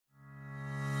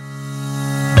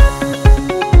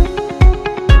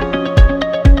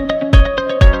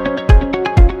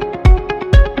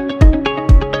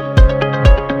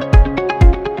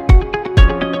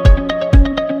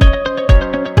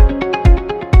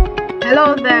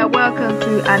Hello there, welcome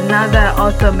to another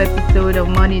awesome episode of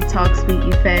Money Talks with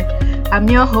Ife. I'm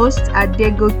your host,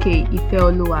 Adegoke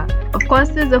Ifeoluwa. Of course,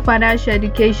 this is a financial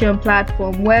education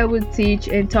platform where we teach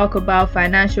and talk about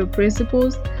financial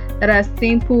principles that are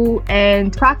simple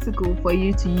and practical for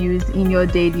you to use in your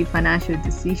daily financial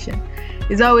decision.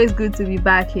 It's always good to be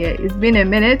back here. It's been a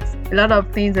minute, a lot of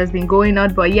things has been going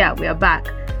on, but yeah, we are back.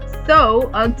 So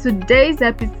on today's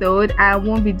episode, I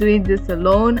won't be doing this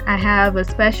alone. I have a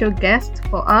special guest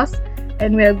for us,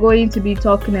 and we are going to be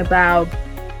talking about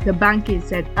the banking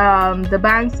sector. The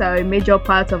banks are a major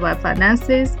part of our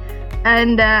finances,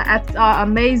 and our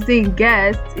amazing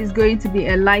guest is going to be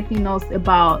enlightening us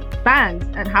about banks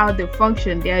and how they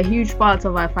function. They are a huge part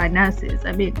of our finances.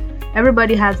 I mean,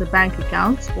 everybody has a bank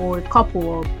account, or a couple,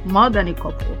 or more than a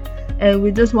couple, and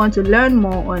we just want to learn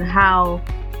more on how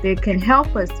they can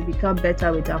help us to become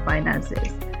better with our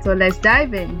finances. So let's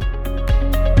dive in.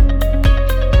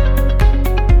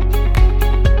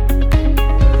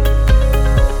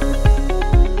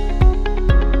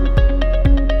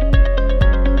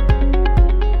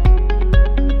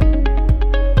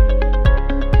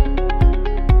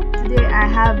 Today I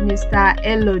have Mr.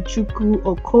 Elochukwu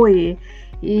Okoye.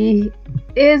 He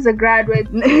is a graduate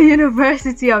in the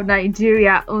University of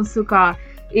Nigeria, Nsukka.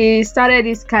 He started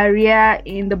his career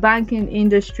in the banking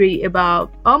industry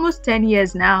about almost 10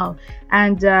 years now,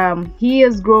 and he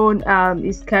has grown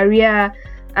his career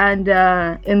and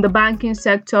in the banking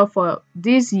sector for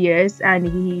these years, and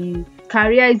his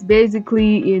career is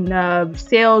basically in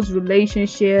sales,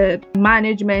 relationship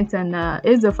management, and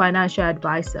is a financial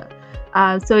advisor.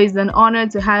 So it's an honor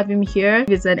to have him here.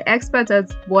 He's an expert at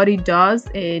what he does,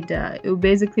 and it will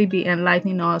basically be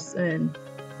enlightening us on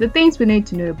the things we need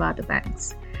to know about the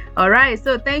banks. All right,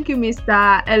 so thank you,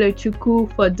 Mr.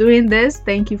 Elochukwu, for doing this.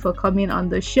 Thank you for coming on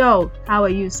the show. How are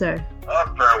you, sir?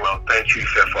 I'm very well. Thank you,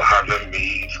 sir, for having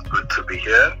me. It's good to be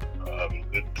here.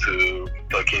 Good to be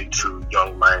talking to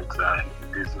young minds and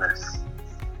business.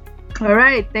 All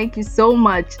right, thank you so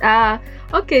much.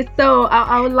 Okay, so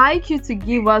I would like you to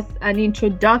give us an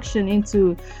introduction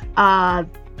into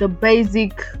the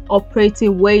basic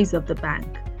operating ways of the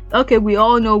bank. Okay, we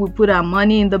all know we put our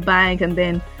money in the bank and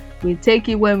then we take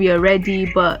it when we are ready,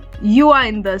 but you are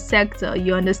in the sector,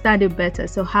 you understand it better.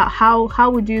 So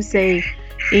how would you say,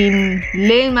 in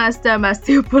layman's terms, as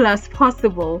simple as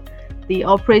possible, the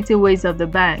operating ways of the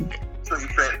bank? So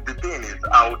the thing is,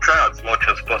 I will try as much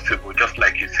as possible, just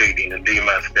like you said in the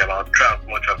layman's terms, I'll try as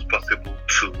much as possible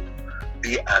to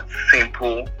be as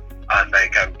simple as I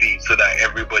can be so that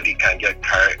everybody can get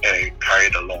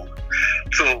carried along.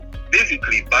 So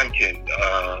basically, banking,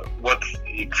 what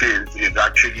it is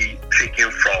actually taking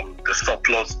from the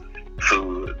surplus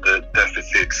to the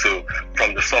deficit. So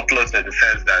from the surplus in the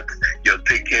sense that you're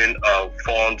taking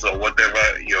funds or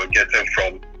whatever you're getting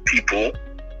from people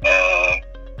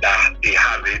that they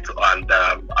have it, and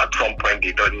at some point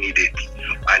they don't need it,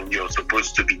 and you're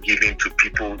supposed to be giving to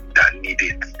people that need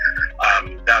it.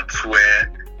 That's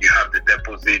where you have the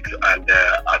deposit, and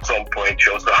at some point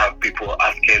you also have people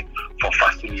asking for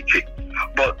facility.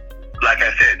 But like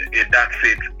I said, that's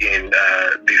it in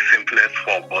the simplest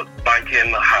form. But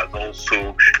banking has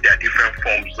also, there are different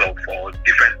forms of or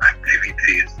different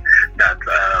activities that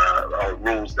or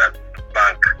roles that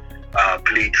bank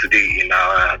play today in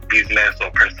our business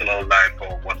or personal life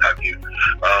or what have you.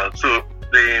 So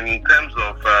in terms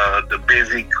of the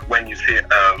basic, when you say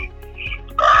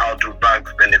how do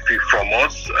banks benefit from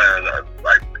us?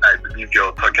 I believe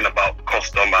you're talking about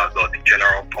customers or the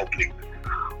general public.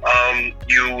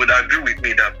 You would agree with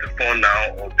me that before now,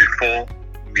 or before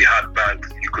we had banks,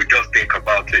 you could just think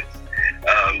about it.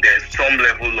 There's some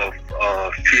level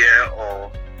of fear,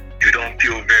 or you don't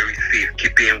feel very safe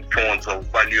keeping funds or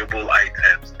valuable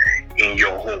items in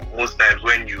your home. Most times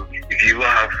if you even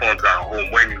have funds at home,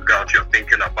 when you go out, you're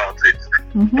thinking about it.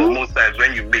 Mm-hmm. But most times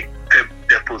when you make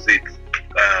deposits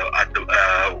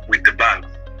with the bank,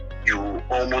 you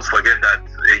almost forget that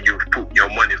you've put your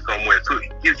money somewhere. So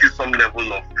it gives you some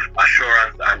level of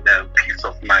assurance and peace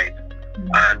of mind.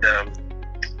 Mm-hmm. And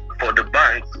for the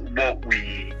banks,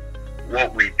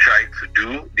 what we try to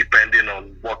do, depending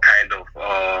on what kind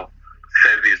of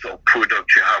service or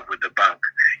product you have with the bank,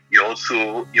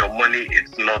 your money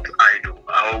is not idle.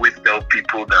 I always tell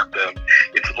people that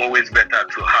it's always better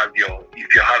to have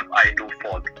if you have idle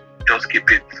funds, just keep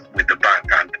it with the bank,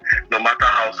 and no matter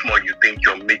how small you think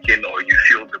you're making or you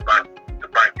feel the bank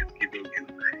is giving you,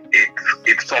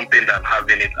 it's something that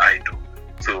having it idle.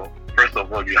 So first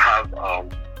of all, you have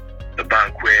the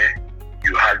bank where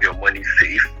you have your money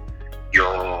safe,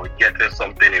 you're getting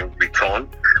something in return,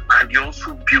 and you're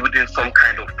also building some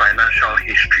kind of financial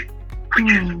history,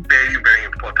 which is very, very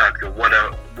your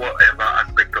whatever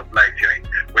aspect of life you're in,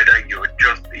 whether you're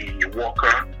just a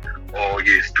worker or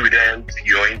you're a student,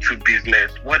 you're into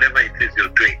business, whatever it is you're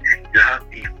doing, you have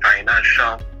a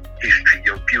financial history.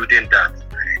 You're building that.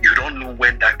 You don't know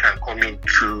when that can come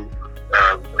into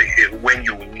when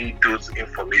you need those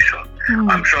information.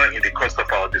 I'm sure in the course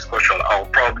of our discussion, I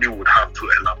probably would have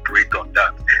to elaborate on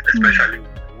that, especially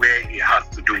where it has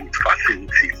to do with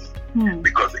facilities,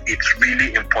 because it's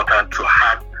really important to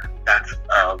have that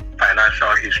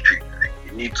financial history.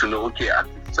 You need to know, okay, at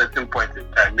a certain point in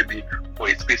time, maybe for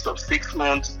a space of 6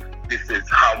 months, this is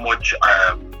how much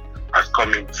has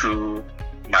come into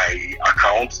my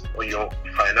account or your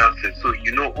finances. So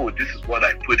you know, oh, this is what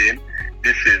I put in,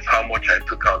 this is how much I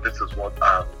took out, this is what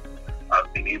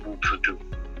I've been able to do.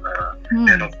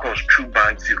 Then of course, through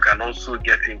banks, you can also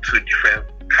get into different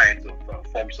kinds of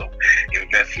forms of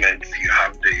investments. You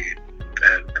have the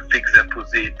fixed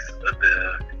deposits,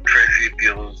 the treasury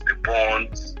bills, the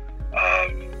bonds,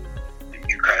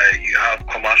 you have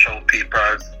commercial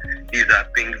papers. These are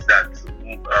things that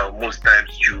most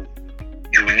times you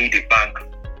need a bank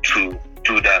to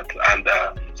do that, and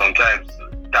sometimes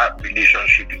that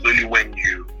relationship is only when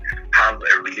you have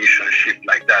a relationship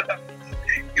like that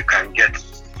you can get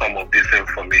some of this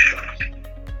information.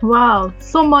 Wow,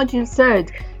 so much you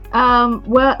said.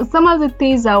 Well, some of the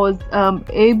things I was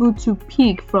able to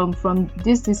pick from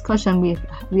this discussion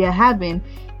we are having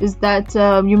is that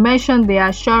you mentioned the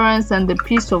assurance and the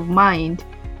peace of mind,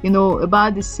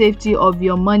 about the safety of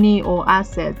your money or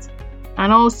assets,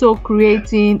 and also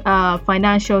creating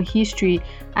financial history.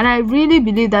 And I really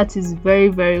believe that is very,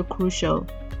 very crucial.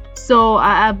 So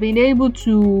I've been able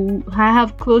to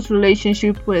have close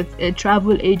relationship with a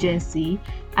travel agency,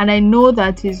 and I know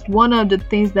that is one of the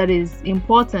things that is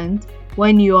important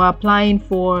when you are applying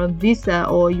for visa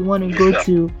or you want to go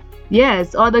to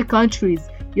other countries.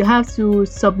 You have to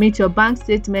submit your bank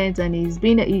statement, and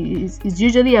it's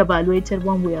usually evaluated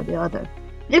one way or the other.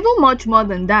 Even much more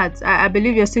than that, I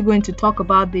believe you're still going to talk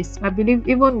about this. I believe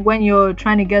even when you're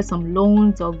trying to get some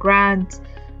loans or grants,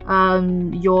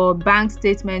 your bank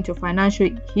statement, your financial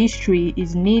history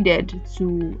is needed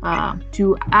to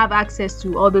have access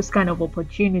to all those kind of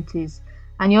opportunities.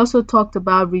 And you also talked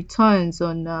about returns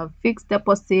on fixed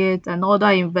deposits and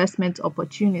other investment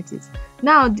opportunities.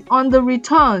 Now, on the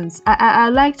returns,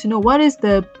 I'd like to know, what is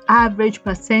the average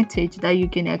percentage that you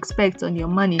can expect on your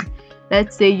money?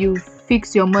 Let's say you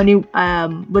fix your money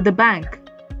with the bank.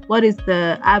 What is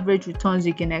the average returns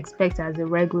you can expect as a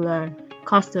regular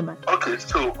customer? Okay,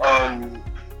 so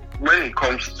when it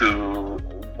comes to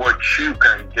what you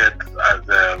can get as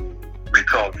a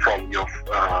return from your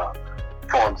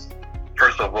funds,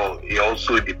 first of all, it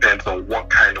also depends on what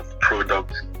kind of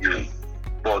product you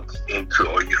bought into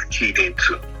or you've keyed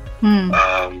into.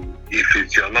 If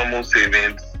it's your normal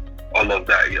savings, all of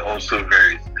that, it also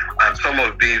varies. And some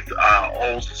of these are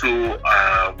also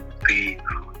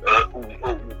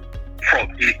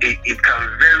it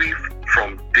can vary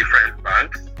from different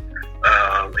banks.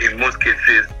 In most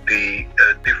cases, the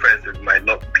differences might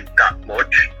not be that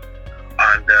much,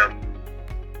 and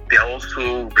they're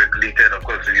also regulated. Of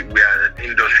course, we are an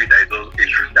industry that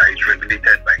is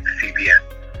regulated by CBN,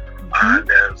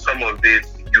 and some of this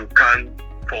you can't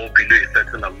fall below a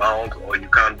certain amount, or you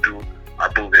can't do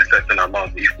above a certain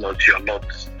amount. If not, you're not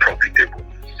profitable.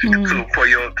 So for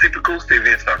your typical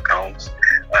savings account,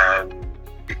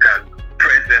 you can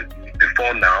presently,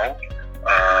 before now,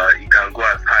 you can go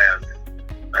as high as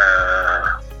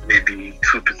maybe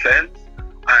 2%.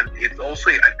 And it's also,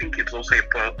 I think it's also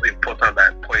important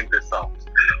that I point this out.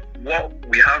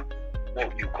 We have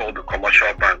what you call the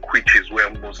commercial bank, which is where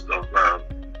most of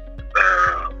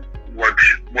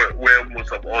where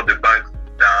most of all the banks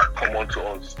that are common to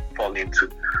us fall into.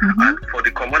 And for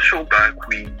the commercial bank,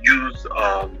 we use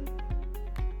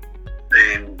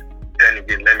then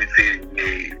again, let me say, in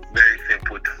a very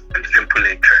simple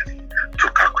interest to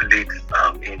calculate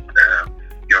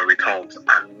your returns,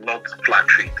 and not flat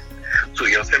rate. So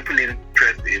your simple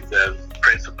interest is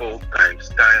principal times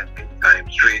time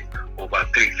times rate over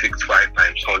 365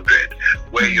 times 100,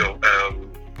 where your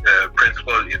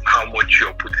principal is how much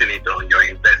you're putting it on your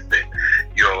investing.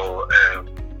 Your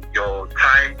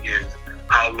time is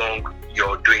how long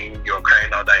you're carrying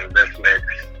out that investment.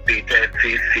 Say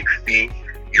 30, 60.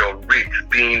 Your rate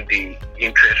being the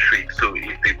interest rate. So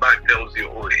if the bank tells you,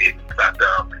 it's at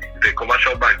if a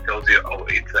commercial bank tells you,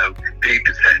 it's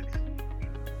 3%,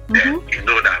 then you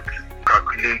know that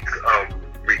calculate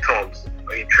returns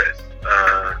or interest.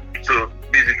 So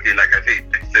basically, like I said,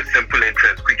 it's a simple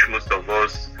interest, which most of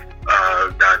us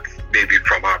that maybe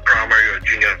from our primary or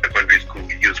junior secondary school,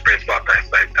 we use principal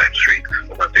times rate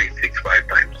over 365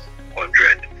 times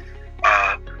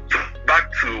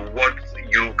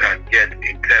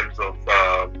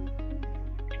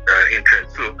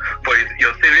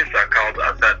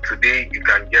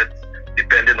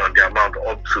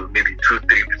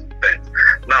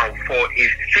 2-3%. Now, for a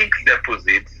fixed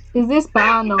deposit, is this per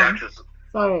annum?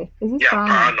 Sorry, is this per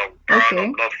annum? Per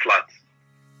annum, not flat.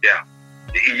 Yeah,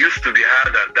 it used to be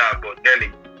higher than that, but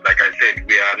then, like I said,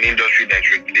 we are an industry that's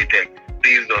regulated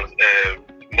based on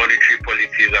monetary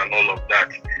policies and all of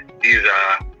that. These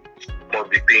are some of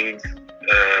the things,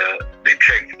 the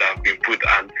checks that have been put,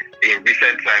 and in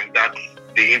recent times, that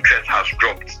the interest has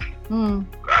dropped,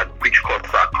 which cuts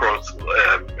across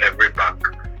every bank.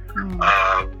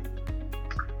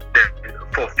 Then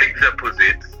for fixed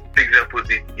deposits,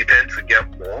 you tend to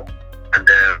get more, and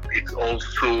it's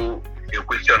also a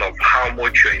question of how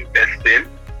much you're investing,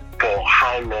 for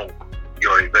how long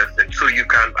you're investing. So you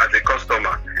can, as a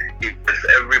customer, if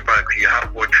every bank, you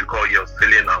have what you call your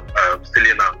ceiling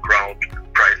and ground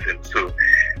pricing. So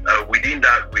within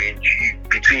that range,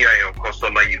 between you and your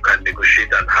customer, you can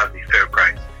negotiate and have a fair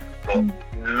price. But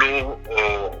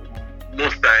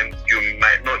most times you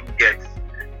might not get.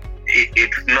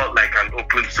 It's not like an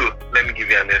open. So let me give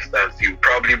you an instance. You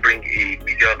probably bring $1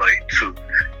 million or $2 million.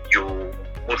 You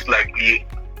most likely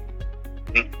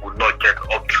would not get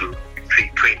up to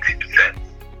say 20%.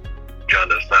 You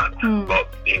understand? But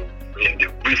in the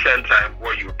recent time,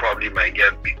 what you probably might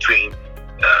get between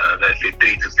let's say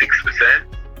 3 to 6%.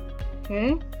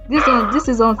 Okay. This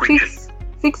is on fixed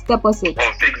deposit.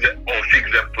 On fixed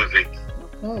deposit.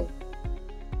 Okay.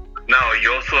 Now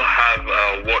you also have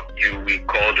what we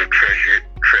call the treasury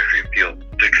bill.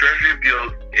 The treasury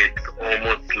bill, it's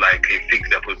almost like a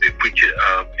fixed deposit, which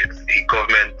it's a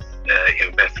government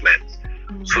investment.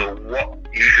 So what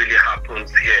usually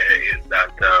happens here is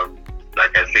that,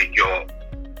 like I said, you're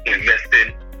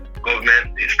investing.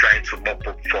 Government is trying to mop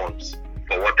up funds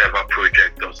for whatever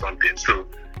project or something. So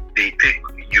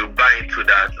you buy into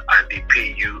that and they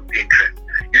pay you interest.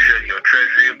 Usually your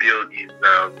treasury bill is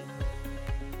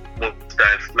most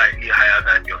times slightly higher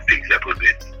than your fixed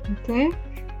deposit. Okay.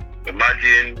 The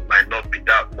margin might not be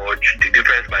that much. The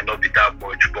difference might not be that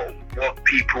much. But what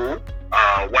people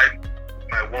why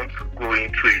might want to go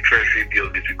into a treasury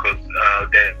bill is because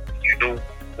then you know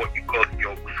what you call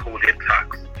your withholding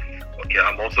tax. Okay,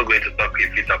 I'm also going to talk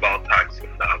a bit about tax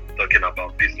when I'm talking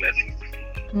about businesses.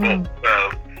 But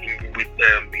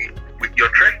with your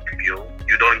treasury bill,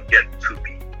 you don't get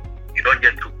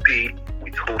to pay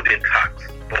withholding tax.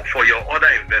 But for your other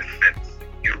investments,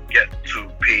 you get to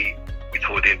pay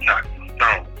withholding tax.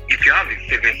 Now, if you have a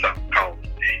savings account,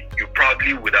 you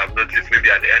probably would have noticed maybe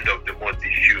at the end of the month,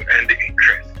 if you earn the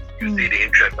interest, you see the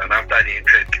interest, and after the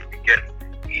interest, you get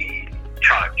a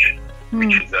charge,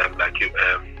 which is like a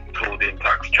withholding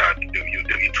tax charge.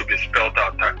 It will be spelled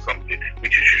out tax something,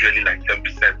 which is usually like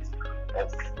 10%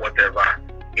 of whatever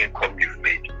income you've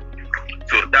made.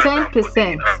 So that's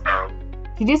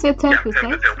 10%. Did you say 10%? Yeah,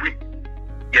 10%.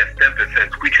 Yes,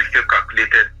 10%, which is still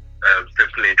calculated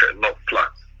simple interest, not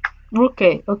flat.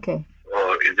 Okay.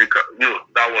 Or is it? No,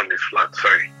 that one is flat.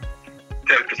 Sorry,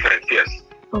 10%. Yes.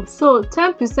 Oh, so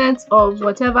 10% of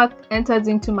whatever enters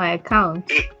into my account.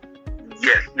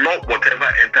 Yes, not whatever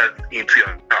enters into your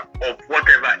account, of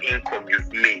whatever income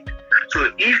you've made.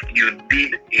 So if you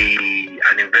did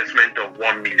an investment of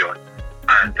 1 million,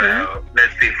 and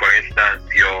let's say for instance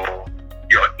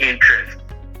your interest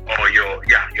or your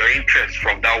interest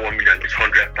from that 1 million is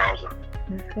 100,000.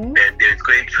 Then there's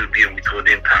going to be a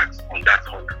withholding tax on that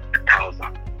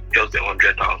 100,000, just the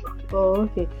 100,000. Oh,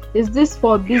 okay. Is this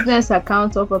for business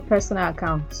account or for personal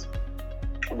account?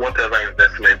 Whatever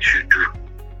investment you do.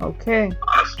 Okay.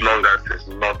 As long as it's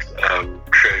not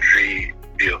treasury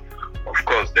bill. Of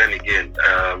course, then again,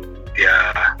 there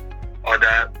are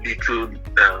other little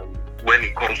when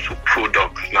it comes to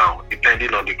products now,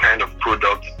 depending on the kind of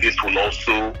product, it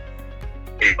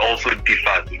also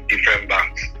differs in different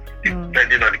banks.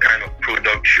 Depending on the kind of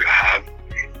product you have,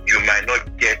 you might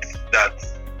not get that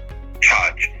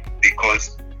charge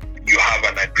because you have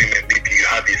an agreement. Maybe you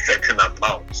have a certain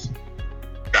amount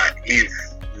that is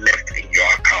left in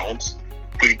your account,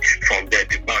 which from there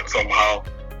the bank somehow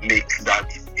makes that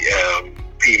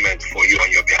payment for you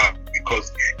on your behalf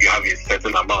because you have a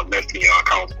certain amount left in your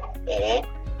account, or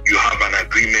you have an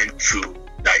agreement to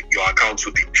that your account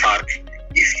will be charged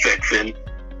a certain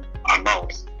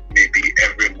amount, maybe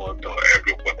every month or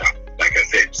every quarter. Like I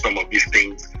said, some of these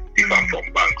things differ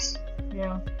from banks.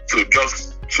 Yeah. So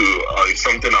just to it's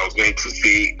something I was going to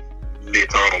say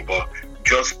later on, but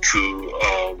just to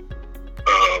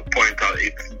point out,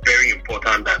 it's very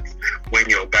important that when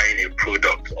you're buying a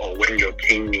product or when you're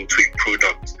keying into a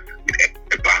product with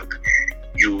a bank,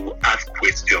 you ask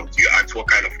questions. You ask what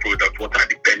kind of product, what are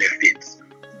the benefits,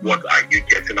 what are you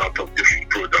getting out of this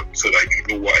product, so that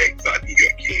you know what exactly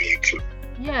you're keying into.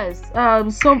 Yes,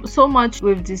 so much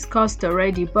we've discussed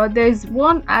already, but there's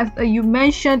one as you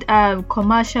mentioned,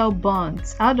 commercial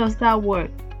bonds. How does that work?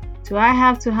 Do I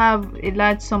have to have a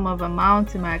large sum of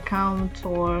amount in my account,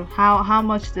 or how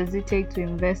much does it take to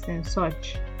invest in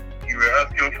such? You were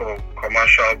asking for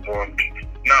commercial bond.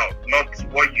 Now, not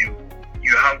what you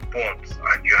have bonds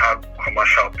and you have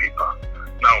commercial paper.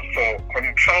 Now, for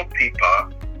commercial paper,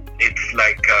 it's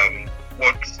like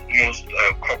what most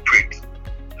corporate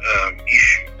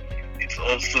issue. It's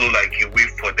also like a way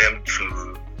for them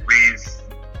to raise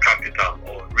capital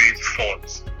or raise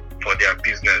funds for their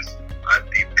business, and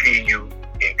they pay you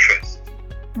interest.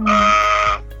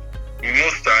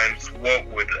 Most times, what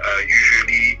would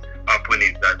usually happen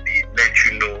is that they let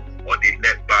you know, or they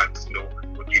let banks know,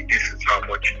 okay, this is how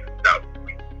much that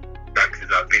is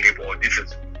available, or this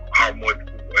is how much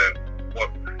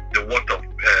what the worth of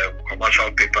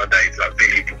commercial paper that is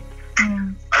available.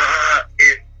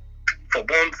 For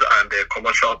bonds and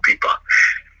commercial paper,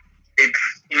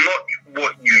 it's not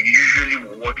what you usually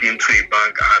will walk into a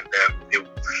bank and they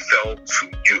will sell to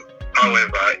you.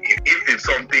 However, if it's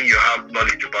something you have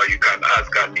knowledge about, you can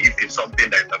ask, and if it's something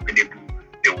that is available,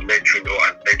 they will let you know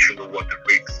and let you know what the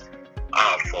rates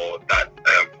are for that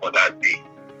day.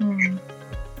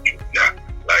 Yeah,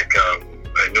 like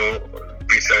I know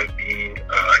recently,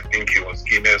 I think it was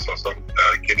Guinness or some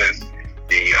Guinness.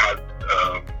 They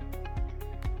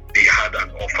had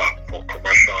an offer for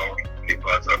commercial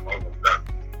papers and all of that.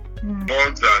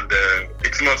 Bonds, and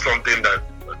it's not something that,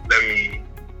 let me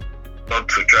not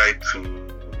to try to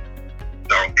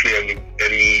downplay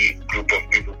any group of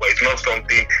people, but it's not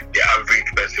something the average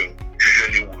person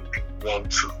usually would want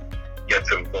to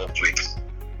get involved with.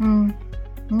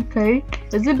 Okay.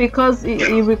 Is it because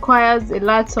it requires a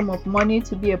large sum of money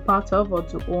to be a part of or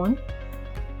to own?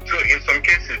 So in some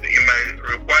cases, it might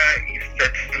require a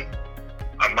certain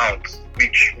amount,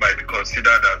 which might be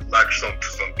considered as large sum to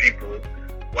some people,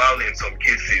 while in some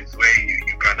cases where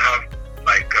you can have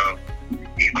like a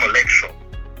collection,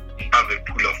 you have a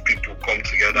pool of people come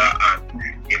together and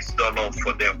it's done off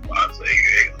for them as a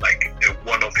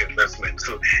one-off investment.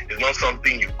 So it's not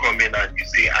something you come in and you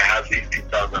say, I have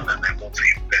 50,000 and I want to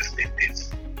invest in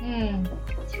this.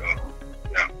 So,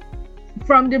 yeah.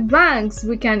 From the banks,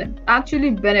 we can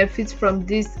actually benefit from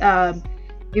these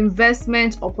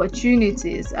investment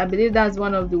opportunities. I believe that's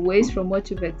one of the ways, from what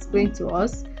you've explained to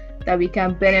us, that we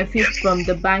can benefit from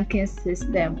the banking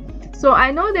system. So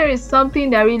I know there is something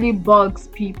that really bugs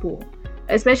people,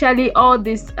 especially all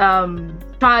these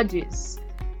charges.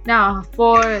 Now,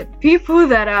 for people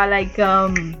that are like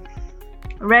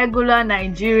regular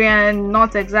Nigerian,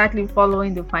 not exactly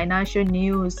following the financial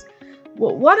news,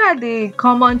 what are the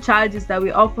common charges that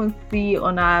we often see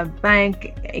on our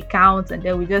bank accounts, and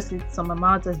then we just see some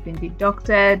amount has been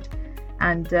deducted,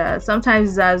 and sometimes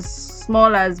it's as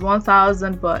small as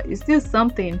 1,000, but it's still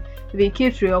something if it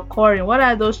keeps reoccurring? What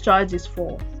are those charges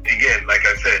for? Again, like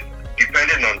I said,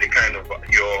 depending on the kind of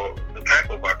the type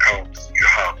of accounts you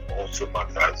have also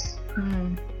matters.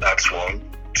 That's one.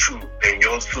 Two, then you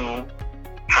also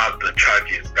have the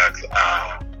charges that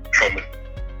are from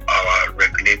our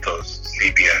regulators,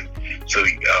 CBN. So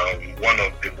one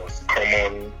of the most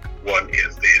common one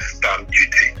is the stamp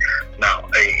duty. Now,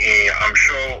 I'm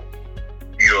sure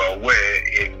you're aware,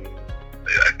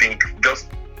 I think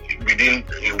just within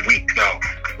a week now,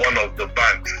 one of the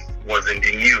banks was in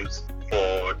the news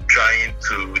for trying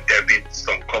to debit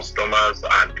some customers,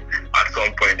 and at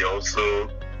some point they also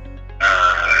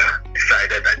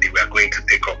decided that they were going to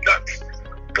take up that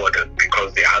burden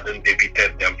because they hadn't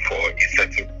debited them for a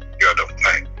certain period of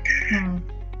time.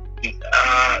 They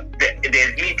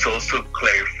need to also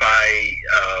clarify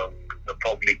the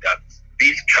public that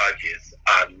these charges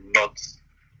are not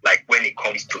like when it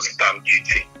comes to stamp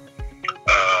duty,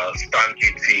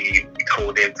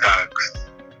 withholding tax.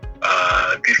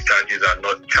 These charges are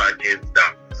not charges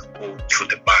that go to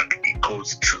the bank. It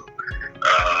goes to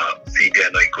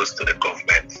CBN, or it goes to the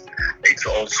government. It's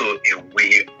also a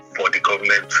way for the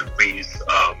government to raise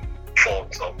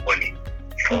funds or money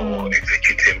for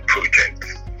executing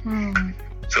projects.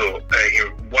 So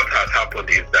what has happened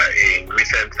is that in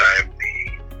recent time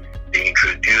they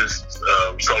introduced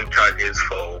some charges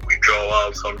for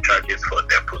withdrawal, some charges for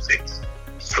deposits.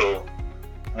 So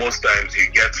most times you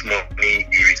get money,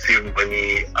 you receive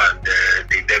money, and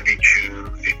they debit you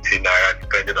 50 naira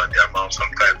depending on the amount.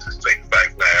 Sometimes it's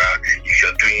 25 naira. If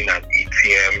you're doing an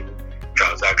ATM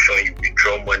transaction, you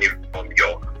withdraw money from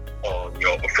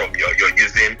you're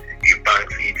using a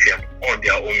bank's ATM on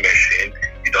their own machine,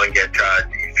 you don't get charged.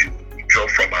 If you withdraw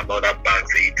from another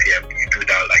bank's ATM, you do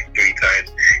that like 3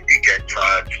 times, you get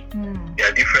charged. There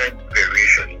are different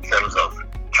variations in terms of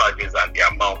charges and the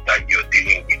amount that you're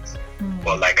dealing with.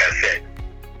 But like I said,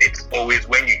 it's always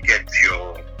when you get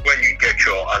your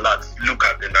alerts, look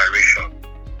at the narration.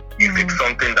 If it's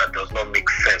something that does not make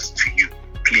sense to you,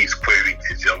 please query it.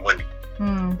 It's your money.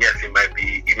 Yes, it might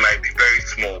be very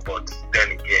small, but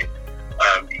then again,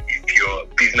 if you're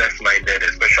business minded,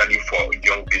 especially for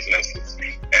young businesses,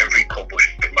 every kobo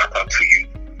should matter to you.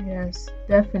 Yes,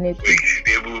 definitely. So you should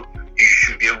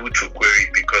be able to query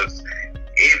it, because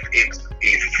if it's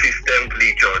a system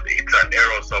glitch or it's an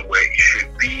error somewhere, it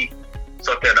should be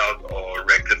sorted out or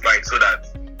rectified so that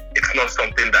it's not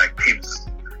something that keeps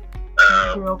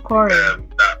reoccurring,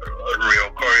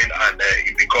 and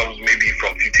it becomes maybe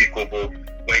from 50 kobo.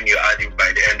 When you add it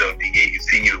by the end of the year, you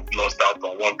see you've lost out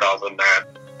on 1,000 naira.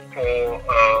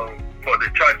 For the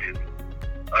charges,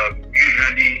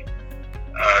 usually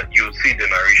you'll see the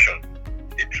narration.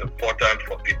 It's important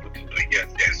for people to know,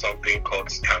 yes, there's something called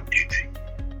stamp duty,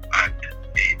 and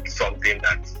it's something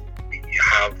that we've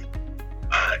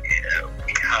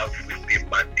been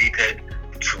mandated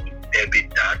to debit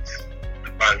that.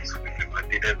 The banks will be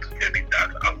mandated to debit that,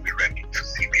 and we remit to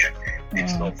CBN.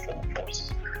 It's not for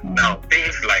us. Now,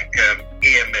 things like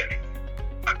AMF,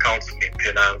 accounts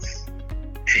maintenance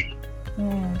fee,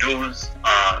 those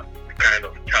are the kind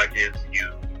of charges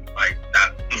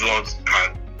those ones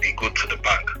they go to the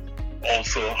bank.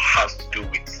 Also has to do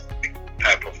with the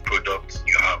type of products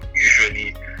you have.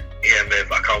 Usually, AMF,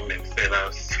 account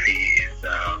maintenance fee, is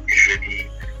usually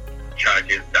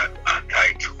charges that are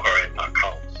tied to current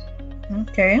accounts.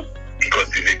 Okay. Because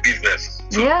it's a business.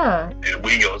 So the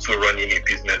way you're also running a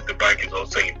business, the bank is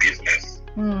also in business.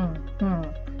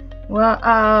 Well,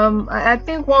 I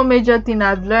think one major thing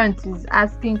I've learned is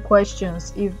asking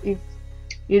questions. If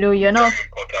you're not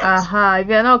if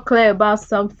you're not clear about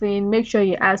something, make sure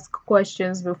you ask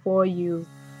questions before you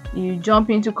jump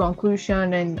into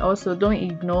conclusion, and also don't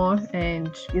ignore,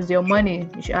 and it's your money,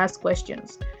 you should ask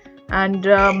questions. And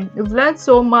we've learned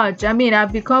so much. I mean,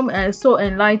 I've become so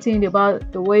enlightened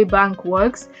about the way bank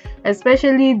works,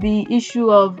 especially the issue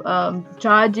of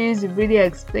charges. You've really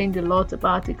explained a lot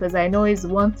about it, because I know it's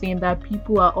one thing that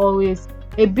people are always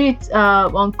a bit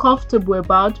uncomfortable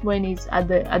about when it's at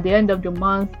the end of the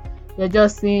month. You're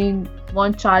just seeing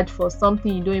one charge for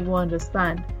something you don't even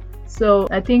understand. So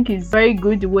I think it's very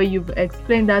good the way you've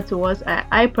explained that to us.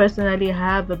 I personally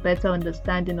have a better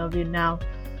understanding of it now.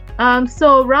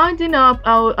 So rounding up,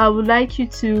 I would like you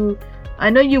to,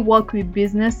 I know you work with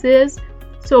businesses,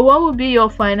 so what would be your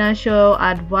financial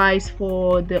advice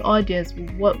for the audience?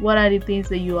 What are the things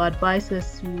that you advise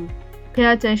us to pay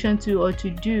attention to or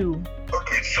to do?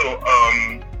 Okay, so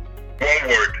one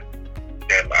word,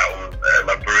 then I will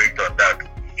elaborate on that: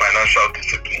 financial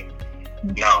discipline.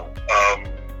 Now,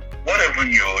 whatever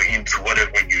you're into,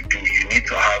 whatever you do, you need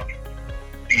to have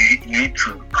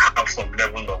some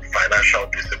level of financial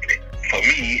discipline. For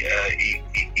me,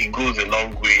 it goes a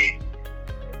long way.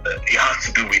 It has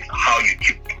to do with how you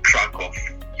keep track of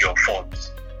your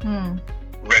funds,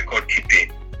 record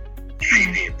keeping,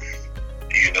 savings.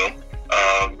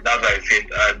 That's why I said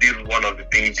this is one of the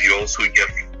things you also get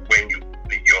when you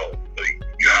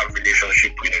have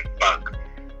relationship with a bank.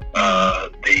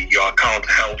 Your account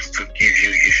helps to give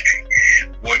you history.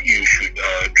 What you should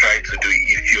try to do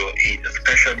if you're in,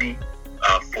 especially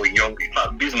for young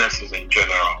businesses in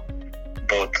general,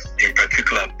 but in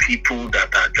particular people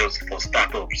that are just for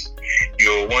startups,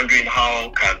 you're wondering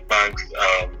how can banks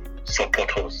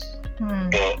support us,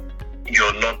 but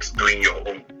you're not doing your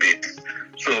own bit.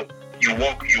 So you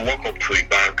walk up to a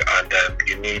bank and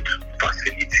you need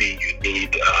facility, you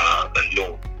need a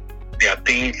loan. There are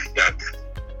things that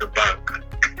the bank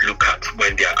look at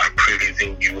when they are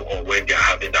appraising you or when they are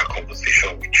having that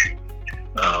conversation with you.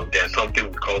 There's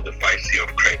something we call the 5C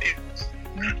of credit.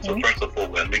 So first of all,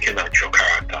 we're looking at your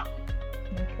character.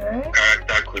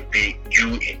 Character could be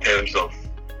you in terms of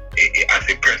as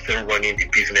a person running the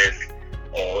business,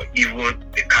 or even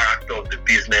the character of the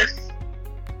business.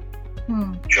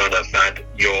 Do you understand?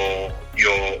 Your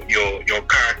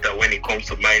character when it comes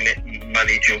to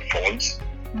managing funds.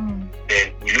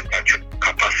 Then we look at your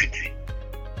capacity.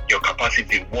 Your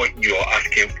capacity, what you're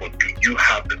asking for. Do you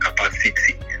have the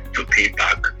capacity to pay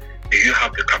back? Do you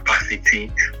have the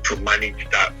capacity to manage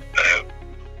that?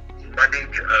 What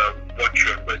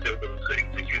you're going to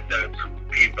execute that to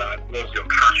pay back? What's your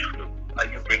cash flow? Are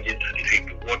you bringing to the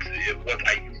table? What are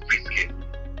you risking?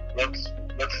 What is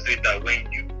it that when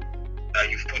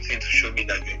you've put in to show me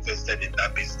that you invested in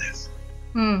that business?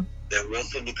 Then we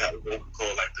also look at what we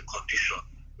call like the condition.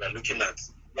 We're looking at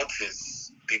what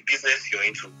is the business you're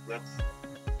into. What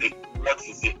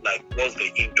is it like? What's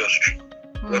the industry?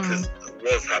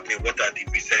 What's happening? What are the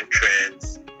recent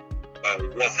trends?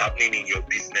 what's happening in your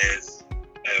business.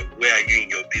 Where are you in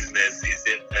your business? Is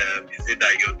it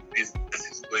that your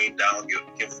business is going down? You're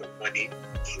looking for money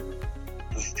to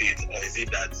boost it, or is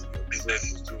it that your business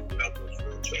is doing well but you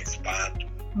want to expand?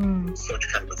 Such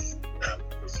kind of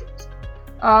questions.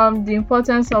 The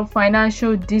importance of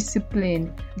financial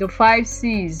discipline, the 5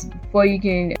 C's before you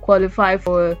can qualify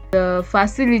for the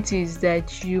facilities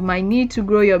that you might need to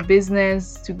grow your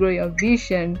business, to grow your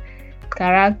vision,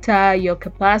 character, your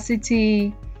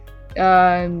capacity,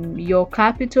 your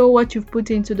capital, what you've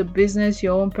put into the business,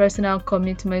 your own personal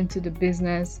commitment to the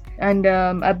business. And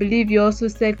I believe you also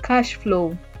said cash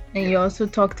flow, and you also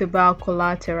talked about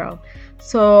collateral.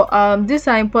 So these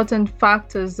are important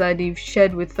factors that you've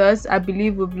shared with us. I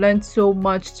believe we've learned so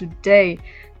much today.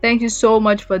 Thank you so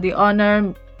much for the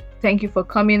honor. Thank you for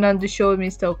coming on the show,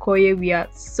 Mr. Okoye. We are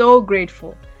so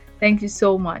grateful. Thank you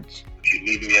so much. If you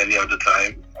need me any other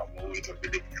time, I'm always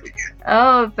available for you.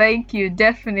 Oh, thank you.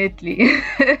 Definitely.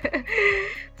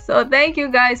 So thank you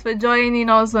guys for joining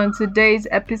us on today's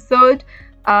episode.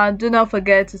 Do not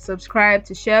forget to subscribe,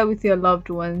 to share with your loved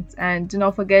ones, and do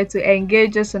not forget to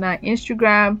engage us on our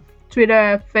Instagram,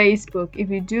 Twitter, Facebook.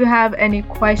 If you do have any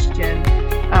question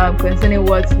concerning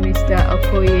what Mr.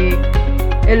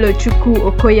 Elochukwu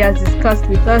Okoye has discussed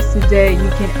with us today, you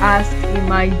can ask in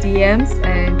my DMs,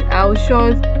 and I'll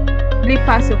surely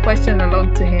pass your question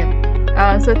along to him.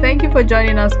 So thank you for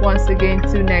joining us once again.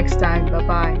 Till next time.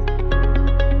 Bye-bye.